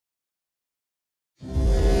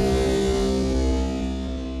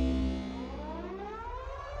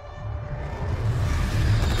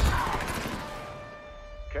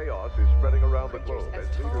is spreading around the globe as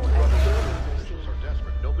leaders run are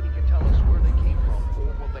desperate. Nobody can tell us where they came from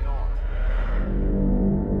or what they are.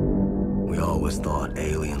 We always thought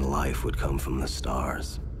alien life would come from the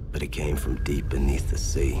stars, but it came from deep beneath the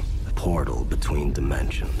sea, a portal between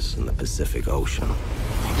dimensions in the Pacific Ocean.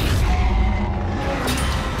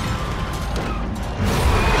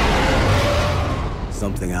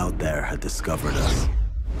 Something out there had discovered us.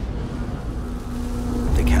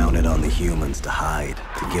 They counted on the humans to hide,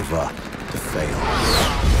 to give up, to fail.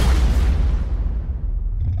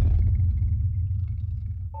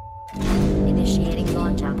 Initiating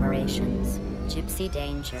launch operations. Gypsy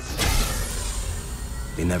danger.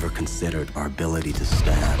 They never considered our ability to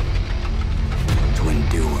stand, to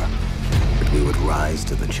endure, that we would rise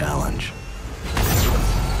to the challenge.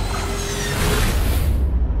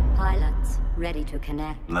 Pilots, ready to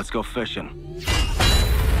connect. Let's go fishing.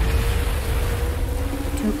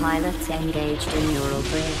 2 pilots engaged in neural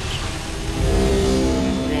bridge.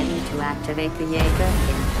 Ready to activate the Jaeger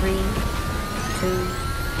in 3, 2,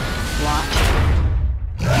 1.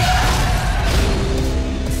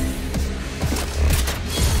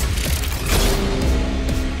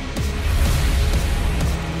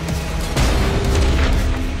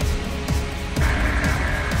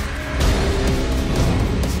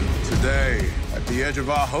 Today, at the edge of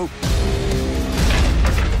our hope,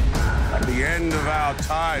 at the end of our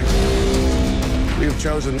time, we have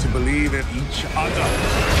chosen to believe in each other.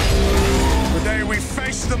 Today we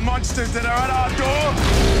face the monsters that are at our door.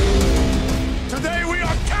 Today we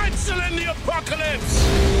are canceling the apocalypse.